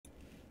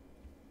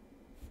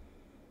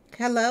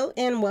Hello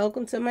and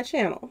welcome to my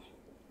channel.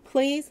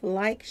 Please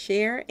like,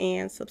 share,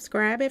 and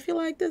subscribe if you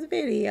like this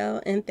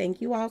video, and thank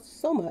you all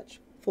so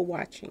much for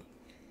watching.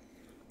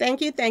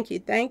 Thank you, thank you,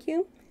 thank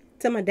you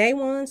to my day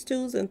ones,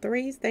 twos, and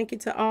threes. Thank you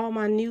to all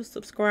my new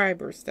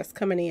subscribers that's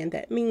coming in.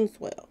 That means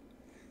well.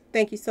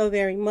 Thank you so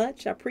very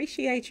much. I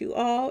appreciate you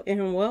all,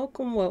 and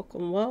welcome,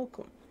 welcome,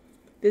 welcome.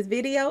 This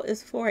video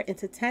is for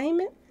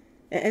entertainment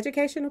and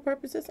educational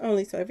purposes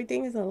only, so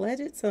everything is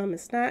alleged, some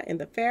is not,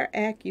 and the fair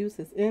act use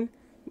is in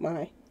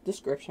my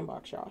description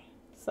box, y'all.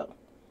 So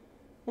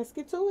let's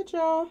get to it,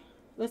 y'all.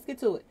 Let's get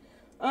to it.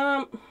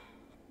 I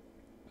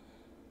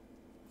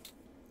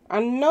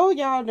know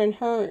y'all done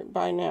heard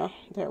by now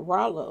that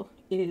Ralo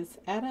is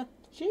out of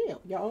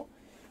jail, y'all.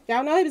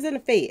 Y'all know he was in the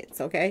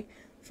feds, okay?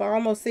 For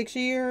almost 6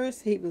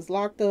 years, he was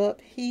locked up.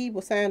 He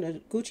was signed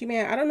to Gucci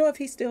Mane. I don't know if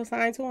he's still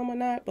signed to him or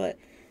not, but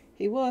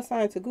he was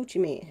signed to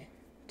Gucci Mane,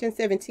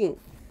 1017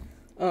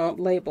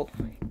 label,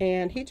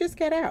 and he just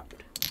got out.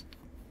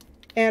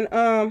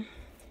 And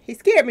he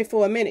scared me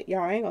for a minute,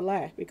 y'all. I ain't gonna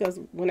lie, because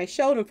when they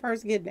showed him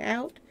first getting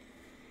out,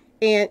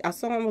 and I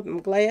saw him with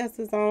them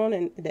glasses on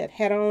and that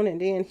hat on, and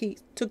then he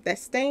took that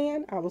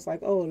stand, I was like,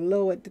 oh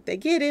Lord, did they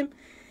get him?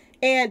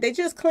 And they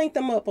just cleaned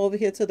him up over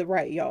here to the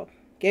right, y'all.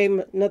 Gave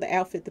him another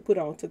outfit to put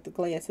on, took the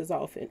glasses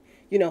off, and,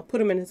 you know, put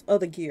him in his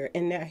other gear.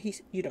 And now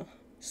he's, you know,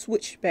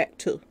 switched back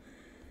to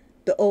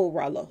the old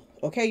Ralo.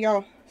 Okay,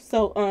 y'all?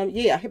 So,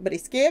 yeah, but he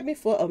scared me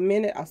for a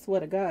minute. I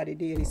swear to God, he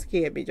did. He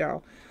scared me,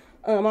 y'all.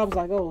 I was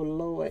like, oh,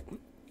 Lord.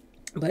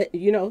 But,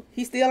 you know,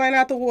 he still ain't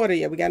out the water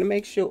yet. We got to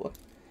make sure.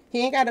 He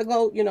ain't got to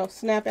go, you know,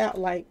 snap out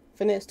like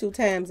finesse 2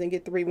 times and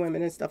get 3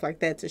 women and stuff like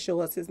that to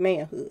show us his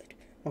manhood.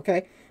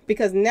 Okay?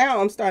 Because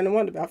now I'm starting to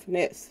wonder about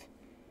finesse.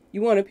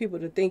 You wanted people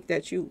to think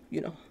that you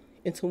know,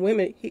 into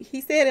women. He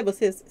said it was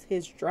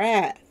his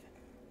drive,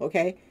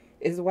 okay,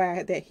 is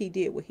why that he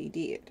did what he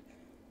did.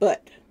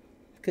 But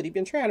could he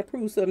been trying to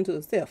prove something to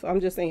himself? I'm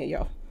just saying,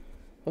 y'all.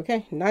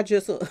 Okay? Not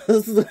just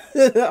us.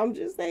 I'm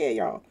just saying,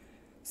 y'all.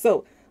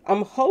 So,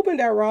 I'm hoping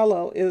that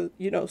Ralo is,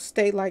 you know,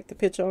 stay like the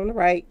picture on the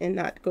right and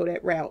not go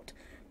that route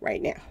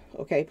right now.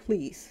 Okay?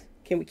 Please.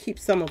 Can we keep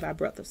some of our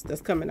brothers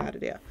that's coming out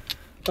of there,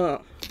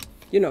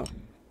 you know,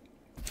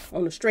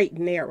 on the straight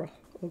and narrow.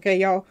 Okay,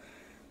 y'all?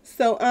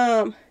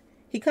 So,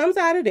 he comes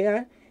out of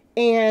there,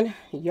 and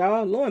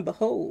y'all, lo and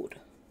behold,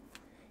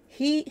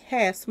 he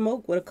has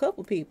smoke with a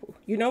couple people.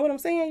 You know what I'm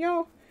saying,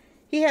 y'all?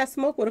 He had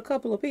smoke with a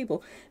couple of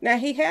people. Now,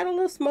 he had a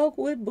little smoke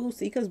with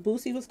Boosie, because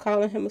Boosie was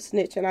calling him a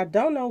snitch, and I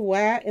don't know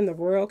why in the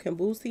world can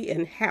Boosie,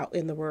 and how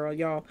in the world,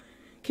 y'all,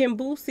 can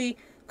Boosie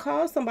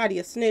call somebody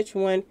a snitch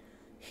when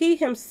he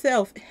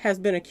himself has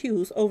been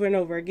accused over and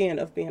over again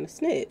of being a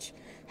snitch?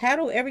 How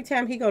do every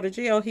time he go to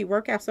jail, he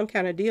work out some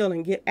kind of deal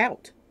and get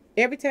out?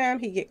 Every time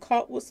he get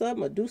caught with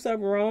something or do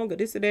something wrong or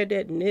this or that,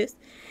 that, and this.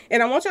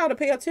 And I want y'all to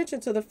pay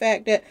attention to the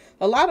fact that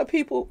a lot of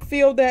people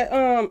feel that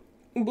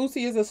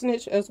Boosie is a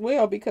snitch as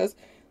well, because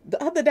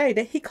the other day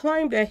that he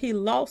claimed that he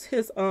lost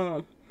his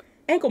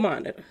ankle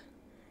monitor.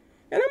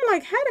 And I'm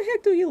like, how the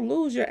heck do you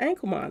lose your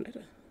ankle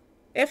monitor?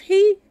 If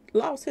he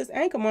lost his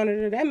ankle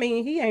monitor, that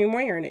means he ain't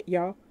wearing it,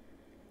 y'all.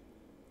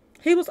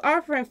 He was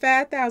offering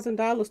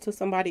 $5,000 to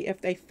somebody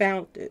if they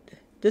found it.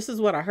 This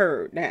is what I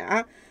heard.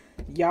 Now,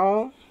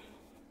 y'all,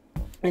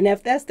 and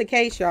if that's the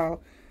case, y'all,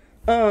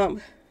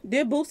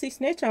 did Boosie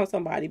snitch on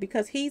somebody?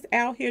 Because he's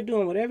out here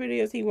doing whatever it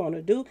is he want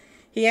to do.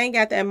 He ain't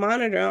got that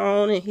monitor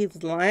on, and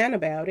he's lying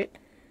about it.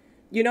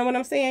 You know what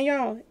I'm saying,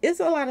 y'all? It's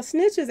a lot of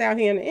snitches out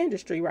here in the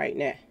industry right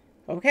now.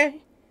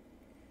 Okay?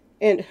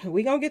 And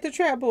we gonna get the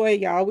Trap Boy,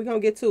 y'all. We gonna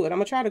get to it. I'm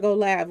gonna try to go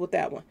live with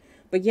that one.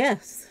 But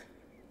yes,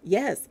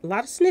 yes, a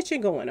lot of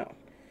snitching going on.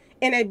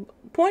 And they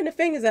pointing the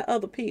fingers at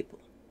other people.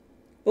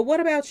 But what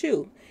about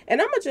you?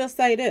 And I'm gonna just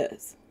say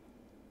this.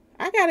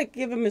 I gotta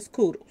give him his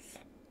kudos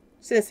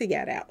since he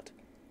got out.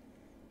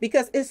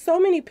 Because it's so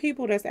many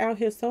people that's out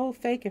here so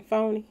fake and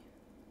phony.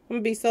 I'm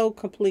gonna be so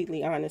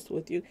completely honest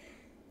with you.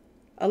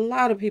 A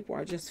lot of people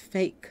are just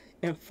fake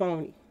and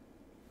phony.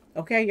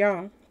 Okay,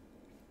 y'all?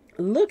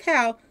 Look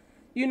how,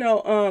 you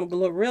know,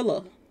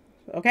 Glorilla,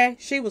 okay?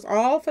 She was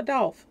all for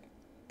Dolph.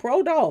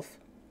 Pro Dolph.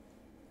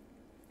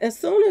 As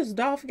soon as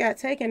Dolph got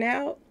taken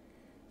out,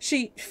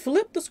 she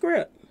flipped the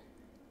script.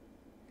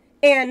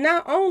 And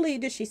not only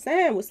did she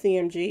sign with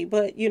CMG,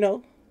 but, you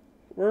know,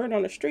 word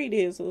on the street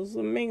is there's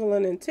some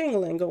mingling and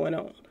tingling going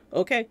on,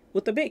 okay,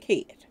 with the big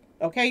head.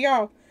 Okay,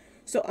 y'all?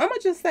 So I'm going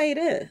to just say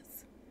this.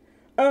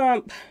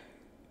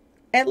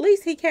 At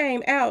least he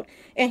came out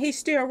and he's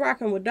still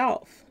rocking with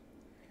Dolph.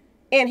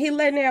 And he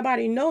letting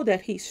everybody know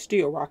that he's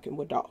still rocking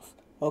with Dolph.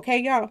 Okay,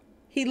 y'all?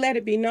 He let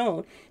it be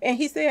known. And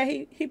he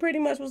said he pretty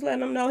much was letting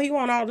them know he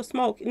want all the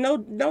smoke. No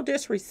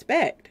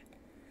disrespect.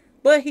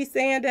 But he's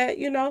saying that,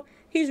 you know,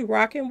 he's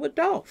rocking with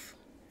Dolph.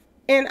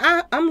 And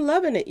I'm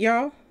loving it,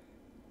 y'all.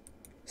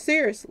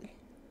 Seriously.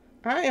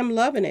 I am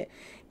loving it.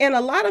 And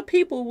a lot of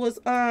people was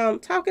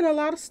talking a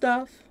lot of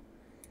stuff.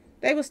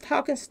 They was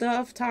talking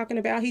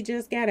about he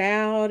just got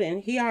out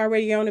and he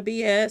already on the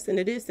BS and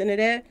the this and the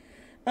that.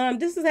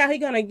 This is how he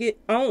gonna get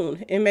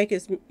on and make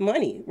his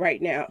money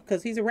right now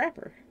because he's a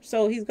rapper.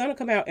 So he's gonna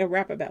come out and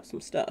rap about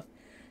some stuff.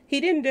 He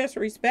didn't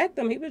disrespect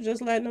them. He was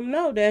just letting them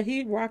know that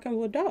he rocking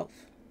with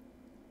Dolph.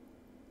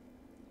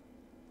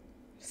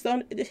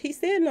 So he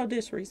said no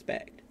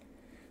disrespect.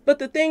 But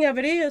the thing of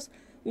it is,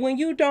 when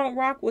you don't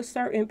rock with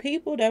certain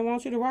people that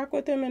want you to rock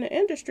with them in the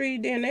industry,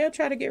 then they'll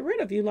try to get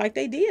rid of you like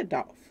they did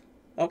Dolph.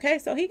 Okay,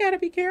 so he got to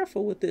be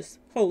careful with this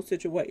whole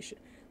situation.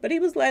 But he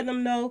was letting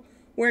them know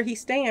where he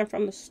stand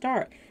from the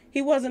start.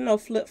 He wasn't no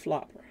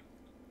flip-flopper.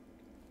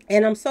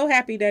 And I'm so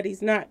happy that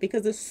he's not,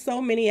 because there's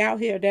so many out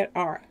here that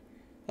are.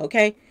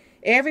 Okay?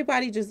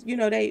 Everybody just,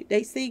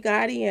 they see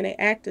Gotti and they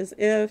act as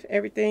if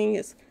everything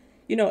is,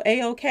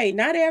 A-okay.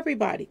 Not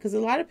everybody, because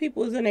a lot of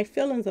people is in their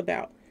feelings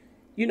about,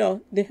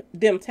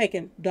 them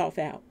taking Dolph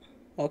out.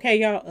 Okay,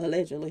 y'all?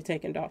 Allegedly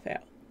taking Dolph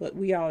out. But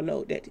we all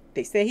know that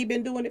they say he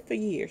been doing it for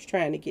years,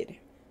 trying to get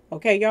him.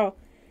 Okay, y'all?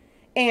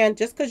 And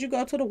just because you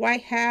go to the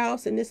White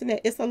House and this and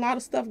that, it's a lot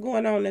of stuff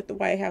going on at the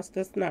White House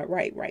that's not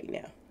right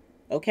now.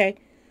 Okay?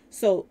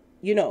 So,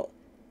 Yo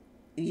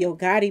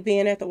Gotti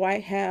being at the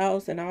White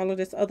House and all of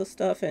this other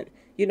stuff and,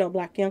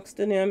 Black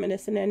Youngster them and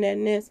this and that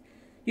and this,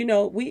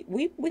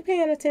 we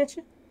paying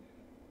attention.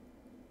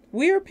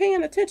 We're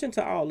paying attention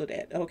to all of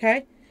that,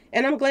 okay?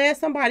 And I'm glad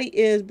somebody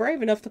is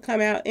brave enough to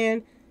come out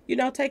and,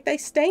 take their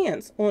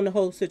stands on the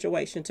whole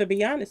situation, to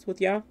be honest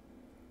with y'all.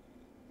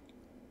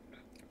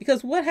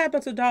 Because what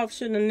happened to Dolph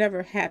should have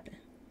never happened.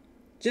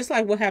 Just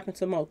like what happened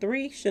to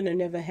Mo3 should have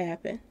never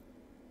happened.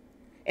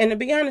 And to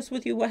be honest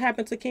with you, what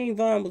happened to King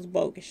Von was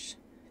bogus.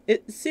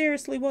 It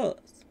seriously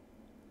was.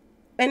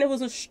 And it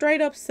was a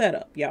straight up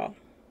setup, y'all.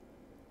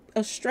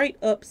 A straight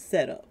up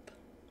setup.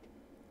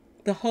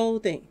 The whole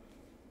thing.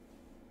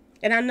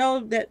 And I know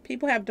that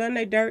people have done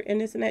their dirt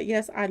and this and that.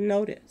 Yes, I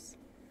know this.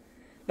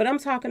 But I'm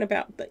talking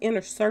about the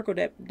inner circle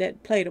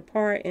that played a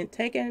part in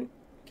taking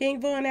King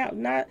Von out.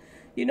 Not,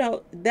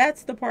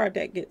 that's the part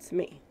that gets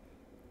me.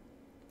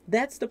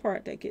 That's the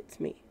part that gets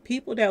me.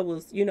 People that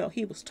was,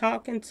 he was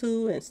talking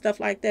to and stuff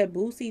like that.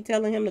 Boosie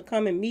telling him to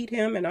come and meet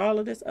him and all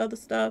of this other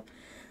stuff.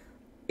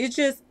 It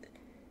just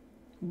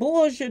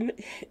boils your,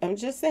 I'm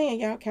just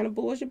saying, y'all, kind of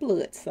boils your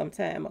blood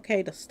sometime,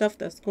 okay? The stuff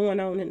that's going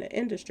on in the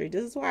industry.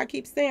 This is why I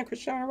keep saying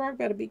Krishan Rock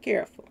better be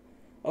careful.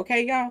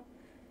 Okay, y'all?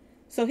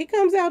 So he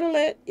comes out and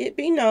let it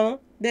be known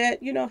that,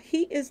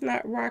 he is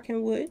not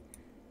rocking with,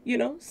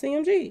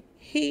 CMG.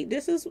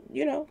 This is,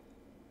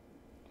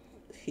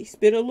 he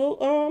spit a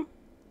little,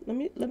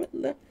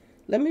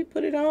 let me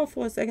put it on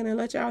for a second and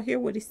let y'all hear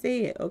what he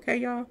said. Okay,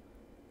 y'all?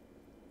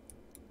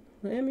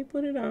 Let me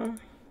put it on.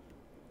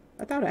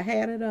 I thought I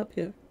had it up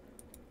here.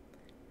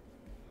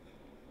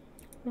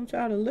 I want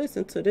y'all to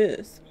listen to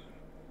this.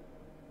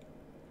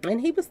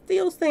 And he was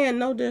still saying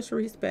no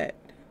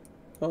disrespect.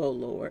 Oh,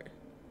 Lord.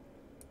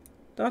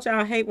 Don't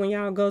y'all hate when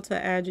y'all go to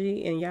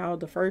IG and y'all,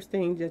 the first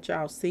thing that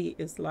y'all see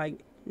is like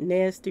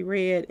Nasty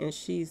Red and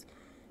she's,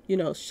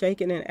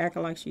 shaking and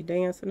acting like she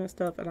dancing and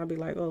stuff. And I'll be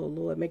like, oh,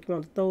 Lord, make you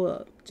want to throw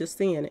up. Just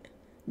seeing it.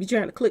 Be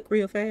trying to click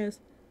real fast.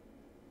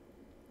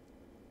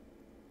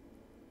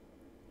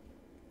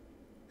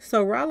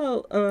 So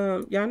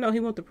Ralo, y'all know he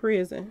went to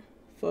prison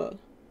for,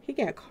 he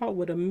got caught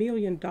with $1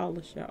 million,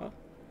 y'all.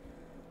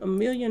 $1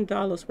 million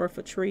worth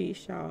of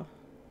trees, y'all.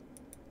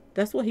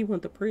 That's what he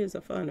went to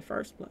prison for in the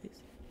first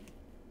place.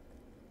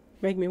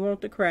 Make me want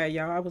to cry,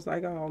 y'all. I was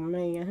like, oh,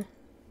 man.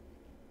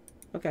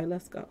 Okay,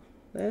 let's go.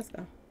 Let's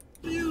go.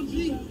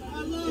 CMG,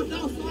 I love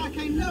Dolph, so I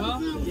can't never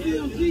sign with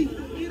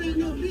CMG. It ain't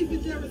no beef,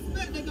 it's their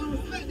respect. They gonna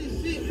respect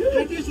this shit.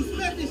 They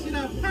disrespect this shit.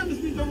 I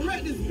promise we gonna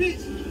wreck this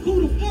bitch.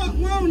 Who the fuck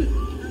want it?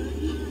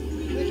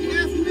 They keep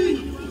asking me,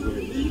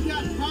 do you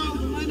got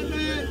problems with money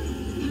bag?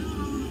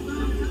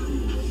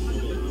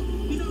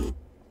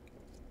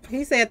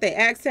 He said they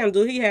asked him,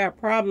 do he have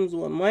problems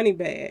with money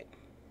bag?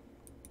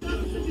 Yeah,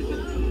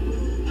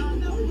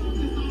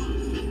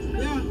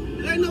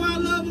 they know I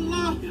love the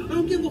law.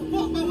 Don't give a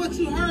fuck about what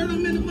you heard.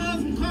 I'm in the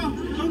Muslim car.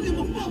 Don't give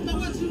a fuck about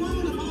what you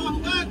own. If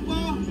Allahu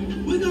Akbar,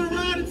 we gonna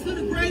ride it to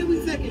the grave.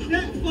 We take it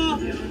that far.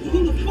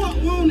 Who the fuck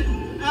want it?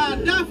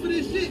 I'll die for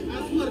this shit.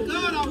 I swear to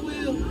God I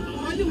will.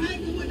 Why you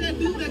hanging with that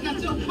dude that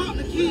got your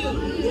partner killed?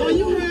 Why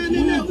you riding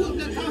in that whoop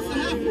that cost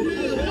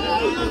 $500,000?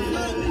 God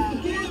told me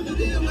forgive, it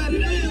is what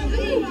it is.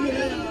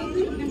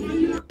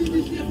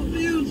 This shit for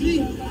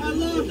CMG. I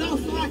love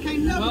Dolph, so I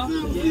can't never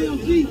sign with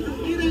CMG.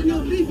 It ain't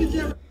no beef, it's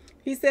just...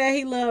 He said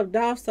he loved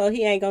Dolph, so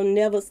he ain't gonna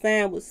never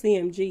sign with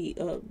CMG.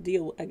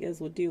 Deal with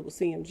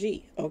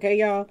CMG. Okay,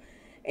 y'all?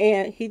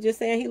 And he just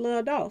saying he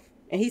loved Dolph.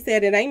 And he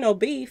said it ain't no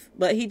beef,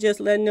 but he just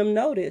letting them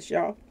know this,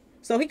 y'all.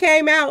 So he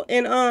came out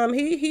and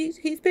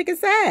he's picking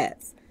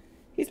sides.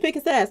 He's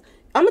picking sides.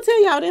 I'm gonna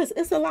tell y'all this.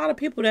 It's a lot of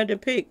people that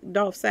didn't pick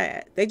Dolph's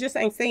side. They just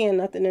ain't saying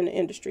nothing in the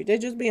industry. They're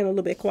just being a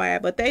little bit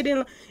quiet. But they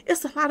didn't.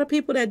 It's a lot of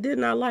people that did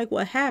not like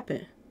what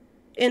happened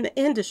in the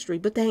industry,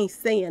 but they ain't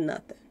saying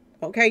nothing.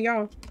 Okay,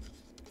 y'all?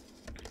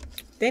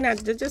 They're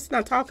just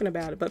not talking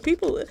about it. But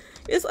people,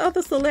 it's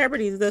other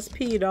celebrities that's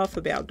peed off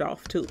about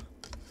Dolph too.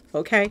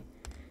 Okay?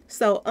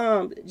 So,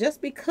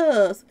 just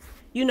because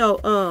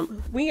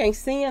we ain't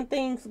seeing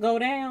things go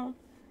down,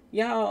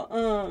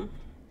 y'all.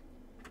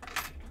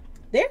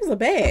 There's a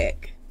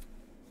bag.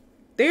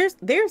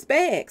 There's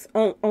bags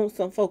on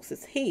some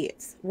folks'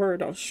 heads.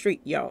 Word on the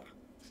street, y'all.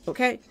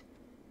 Okay?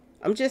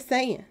 I'm just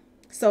saying.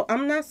 So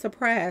I'm not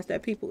surprised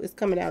that people is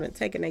coming out and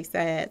taking their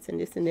sides and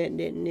this and that and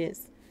that and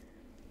this.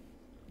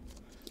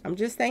 I'm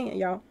just saying,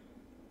 y'all.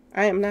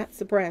 I am not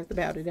surprised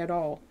about it at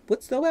all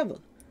whatsoever.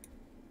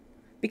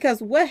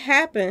 Because what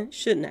happened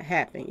shouldn't have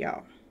happened,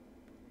 y'all.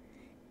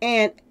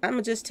 And I'm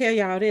going to just tell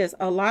y'all this.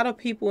 A lot of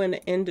people in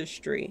the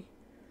industry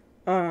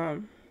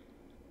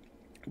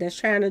that's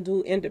trying to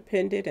do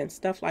independent and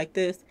stuff like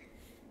this,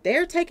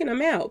 they're taking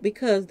them out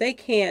because they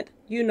can't,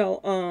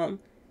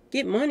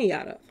 get money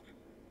out of them.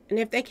 And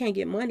if they can't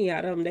get money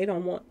out of them, they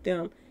don't want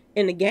them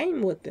in the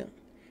game with them.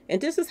 And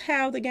this is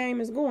how the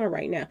game is going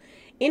right now.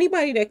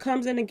 Anybody that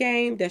comes in the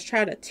game that's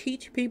trying to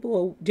teach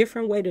people a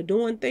different way to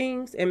doing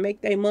things and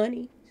make their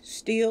money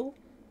still,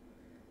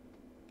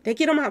 they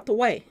get them out the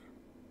way.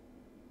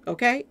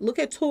 Okay? Look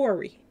at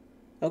Tory.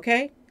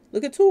 Okay?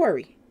 Look at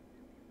Tory.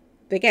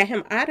 They got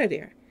him out of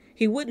there.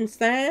 He wouldn't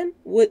sign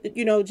with,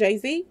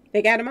 Jay-Z.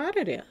 They got him out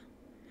of there.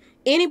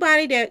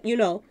 Anybody that,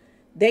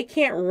 they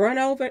can't run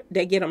over,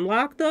 they get them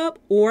locked up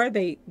or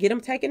they get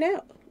them taken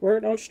out.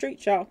 Word on the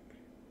street, y'all.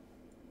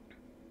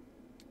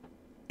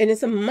 And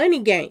it's a money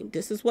game.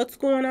 This is what's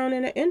going on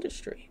in the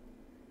industry.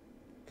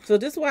 So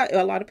this is why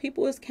a lot of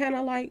people is kind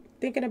of like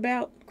thinking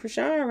about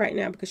Krishan right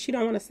now because she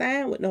don't want to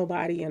sign with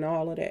nobody and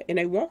all of that. And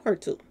they want her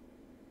to.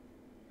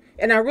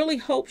 And I really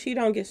hope she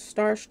don't get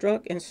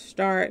starstruck and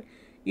start,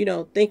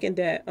 thinking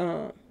that,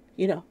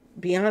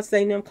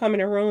 Beyonce and them come in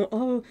the room.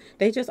 Oh,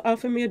 they just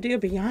offered me a deal.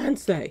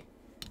 Beyonce.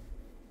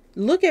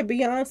 Look at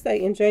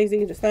Beyonce and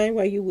Jay-Z the same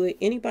way you would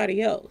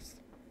anybody else.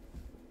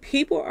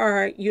 People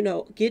are,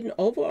 getting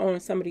over on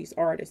some of these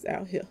artists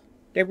out here.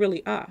 They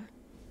really are.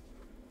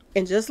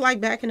 And just like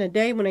back in the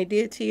day when they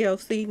did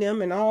TLC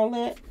them and all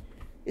that,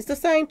 it's the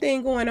same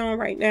thing going on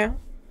right now.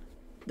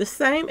 The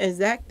same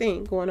exact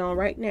thing going on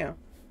right now.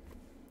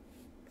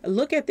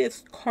 Look at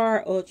this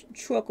car or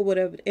truck or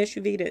whatever,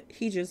 SUV that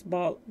he just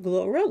bought,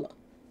 Glorilla.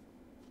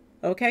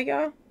 Okay,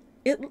 y'all?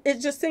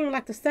 It just seemed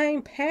like the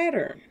same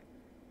pattern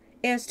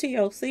as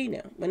TLC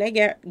now. When they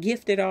got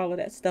gifted all of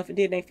that stuff and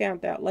then they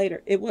found out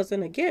later it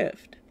wasn't a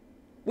gift.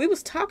 We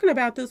was talking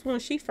about this when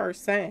she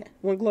first signed,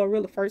 when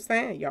Glorilla first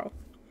signed, y'all.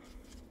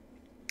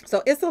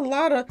 So it's a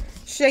lot of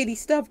shady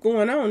stuff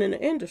going on in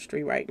the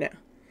industry right now.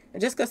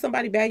 And just because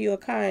somebody buy you a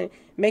car and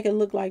make it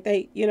look like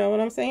they, you know what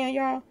I'm saying,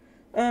 y'all?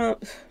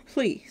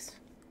 Please.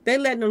 They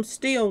letting them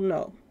still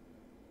know.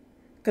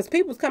 Because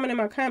people's coming in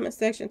my comment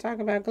section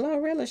talking about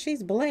Glorilla,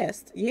 she's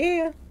blessed.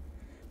 Yeah.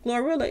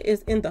 Glorilla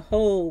is in the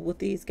hole with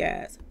these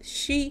guys.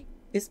 She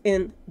is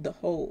in the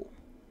hole.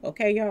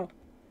 Okay, y'all?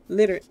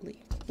 Literally.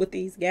 With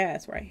these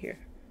guys right here.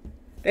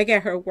 They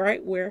got her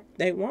right where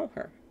they want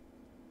her.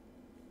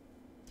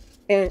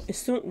 And as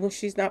soon when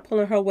she's not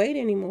pulling her weight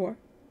anymore.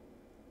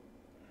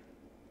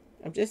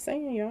 I'm just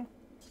saying, y'all.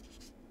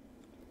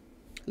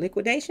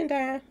 Liquidation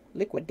time.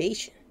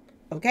 Liquidation.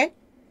 Okay?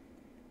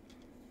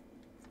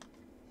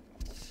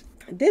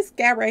 This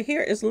guy right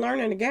here is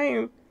learning the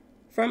game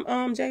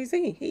from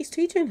Jay-Z. He's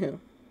teaching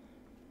him.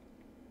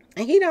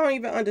 And he don't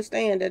even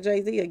understand that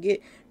Jay-Z will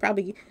get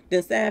probably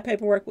the sign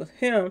paperwork with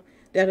him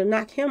that'll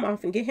knock him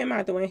off and get him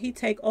out the way and he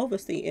take over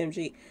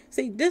CMG.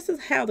 See, this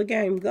is how the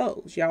game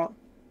goes, y'all.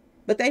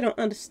 But they don't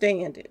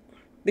understand it.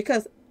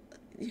 Because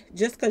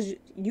just because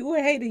you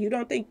a hater, you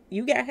don't think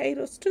you got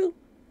haters too.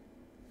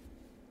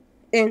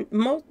 And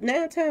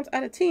 9 times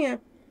out of 10,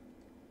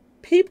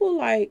 people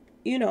like,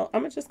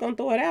 I'm just going to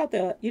throw it out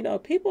there.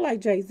 People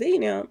like Jay-Z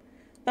now,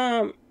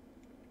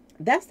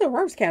 that's the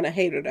worst kind of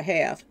hater to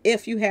have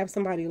if you have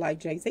somebody like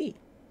Jay-Z.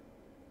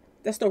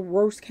 That's the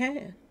worst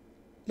kind.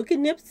 Look at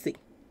Nipsey.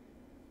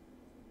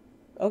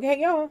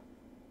 Okay, y'all.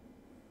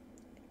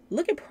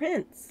 Look at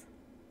Prince.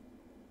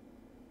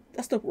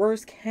 That's the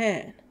worst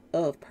kind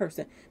of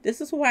person. This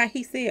is why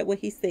he said what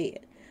he said.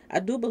 I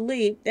do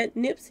believe that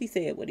Nipsey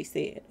said what he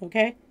said,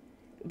 okay?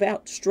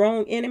 About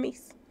strong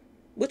enemies.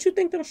 What you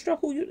think those strong,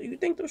 who you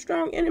think those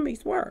strong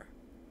enemies were?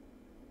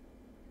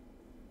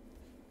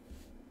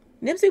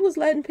 Nipsey was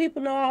letting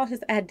people know all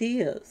his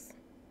ideas.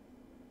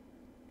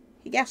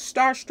 He got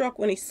starstruck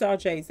when he saw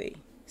Jay-Z.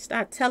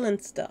 Started telling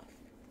stuff.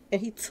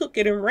 And he took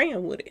it and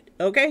ran with it.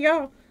 Okay,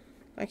 y'all?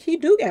 Like, he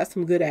do got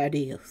some good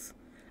ideas.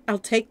 I'll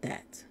take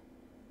that.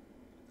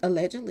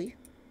 Allegedly.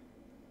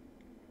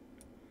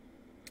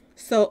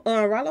 So,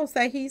 Ralo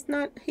say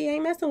he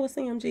ain't messing with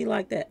CMG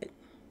like that.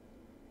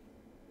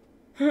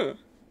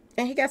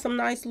 And he got some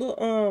nice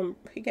little,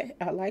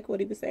 I like what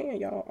he was saying,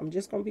 y'all. I'm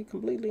just going to be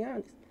completely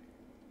honest.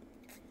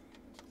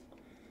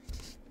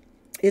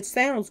 It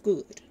sounds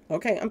good.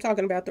 Okay, I'm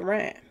talking about the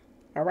rhyme.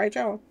 All right,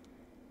 y'all?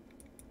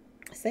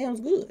 It sounds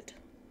good.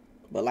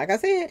 But like I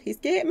said, he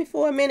scared me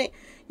for a minute.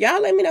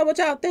 Y'all let me know what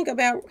y'all think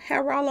about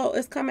how Ralo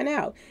is coming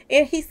out.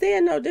 And he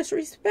said no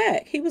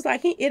disrespect. He was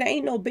like, it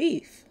ain't no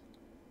beef.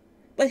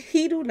 But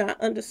he do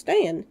not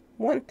understand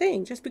one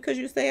thing. Just because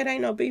you say it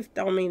ain't no beef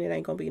don't mean it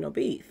ain't going to be no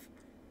beef.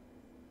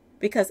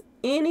 Because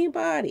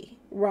anybody,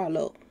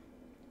 Ralo,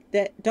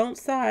 that don't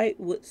side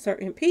with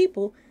certain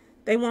people,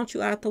 they want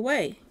you out the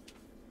way.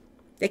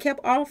 They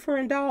kept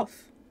offering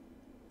Dolph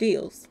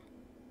deals,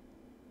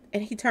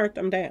 and he turned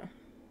them down.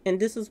 And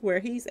this is where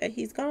he's at.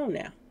 He's gone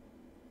now.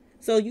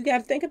 So you got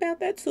to think about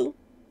that too.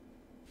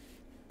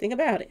 Think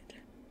about it.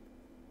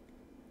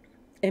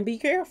 And be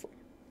careful.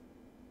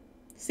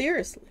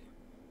 Seriously.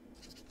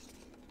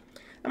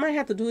 I might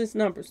have to do his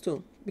numbers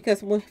too.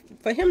 Because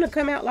for him to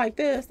come out like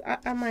this,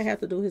 I might have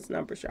to do his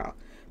numbers, y'all.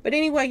 But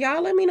anyway,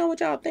 y'all, let me know what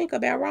y'all think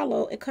about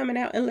Ralo and coming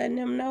out and letting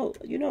them know,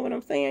 you know what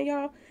I'm saying,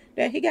 y'all?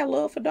 That he got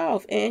love for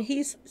Dolph. And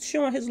he's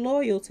showing his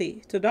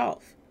loyalty to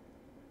Dolph.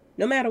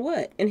 No matter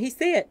what. And he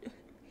said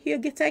he'll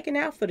get taken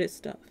out for this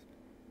stuff.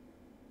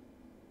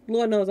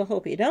 Lord knows I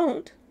hope he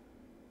don't.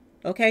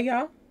 Okay,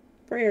 y'all?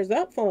 Prayers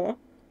up for him.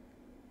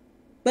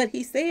 But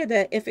he said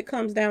that if it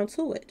comes down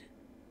to it.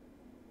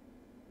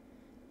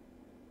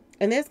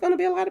 And there's going to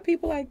be a lot of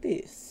people like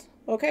this.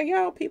 Okay,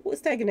 y'all? People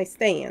is taking their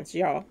stands,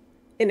 y'all.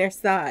 In their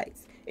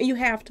sides. And you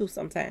have to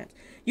sometimes.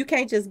 You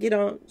can't just get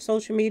on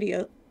social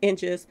media and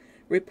just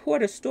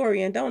report a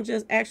story and don't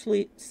just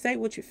actually say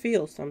what you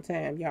feel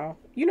sometimes, y'all.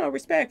 You know,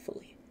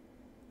 respectfully.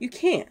 You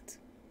can't.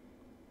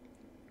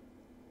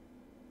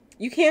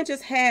 You can't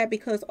just have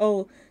because,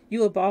 oh,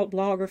 you a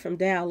blogger from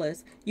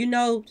Dallas. You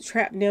know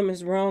Trap them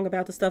is wrong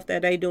about the stuff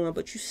that they doing,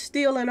 but you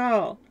still and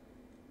all.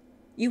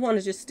 You want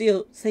to just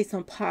still say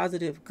some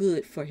positive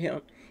good for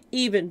him,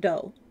 even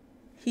though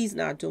he's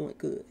not doing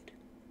good.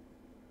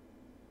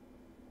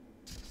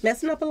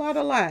 Messing up a lot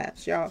of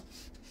lives, y'all.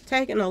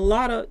 Taking a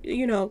lot of,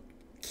 you know,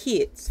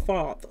 kids,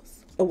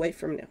 fathers away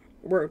from them.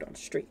 Word on the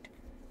street.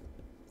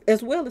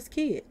 As well as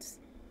kids.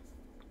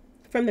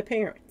 From the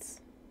parents.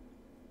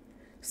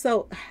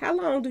 So, how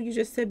long do you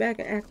just sit back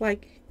and act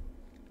like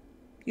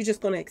you're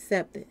just going to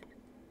accept it?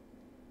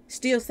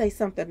 Still say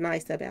something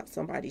nice about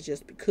somebody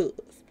just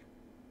because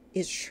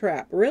it's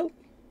Trap. Really?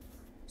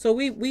 So,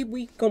 we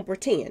going to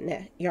pretend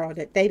that, y'all,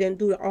 that they didn't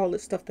do all the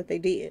stuff that they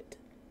did.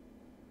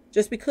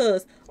 Just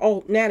because,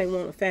 oh, now they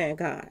want to find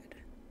God.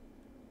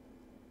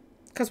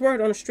 Because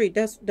word on the street,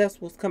 that's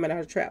what's coming out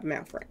of Trap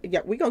mouth, right? Yeah,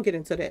 we're going to get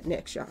into that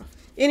next, y'all.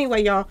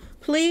 Anyway, y'all,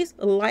 please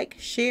like,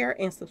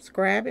 share, and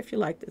subscribe if you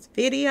like this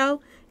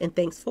video. And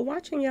thanks for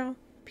watching, y'all.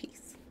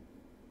 Peace.